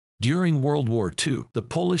During World War II, the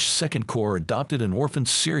Polish Second Corps adopted an orphaned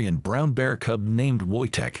Syrian brown bear cub named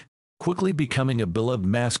Wojtek, quickly becoming a beloved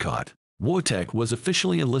mascot. Wojtek was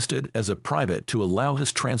officially enlisted as a private to allow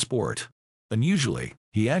his transport. Unusually,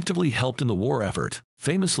 he actively helped in the war effort,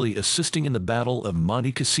 famously assisting in the Battle of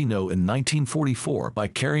Monte Cassino in 1944 by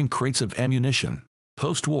carrying crates of ammunition.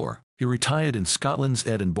 Post-war, he retired in Scotland's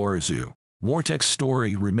Edinburgh Zoo. Wojtek's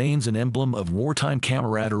story remains an emblem of wartime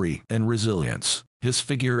camaraderie and resilience, his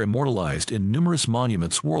figure immortalized in numerous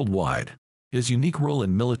monuments worldwide. His unique role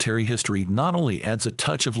in military history not only adds a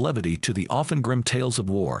touch of levity to the often grim tales of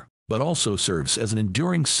war, but also serves as an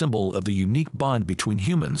enduring symbol of the unique bond between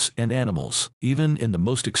humans and animals, even in the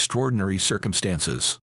most extraordinary circumstances.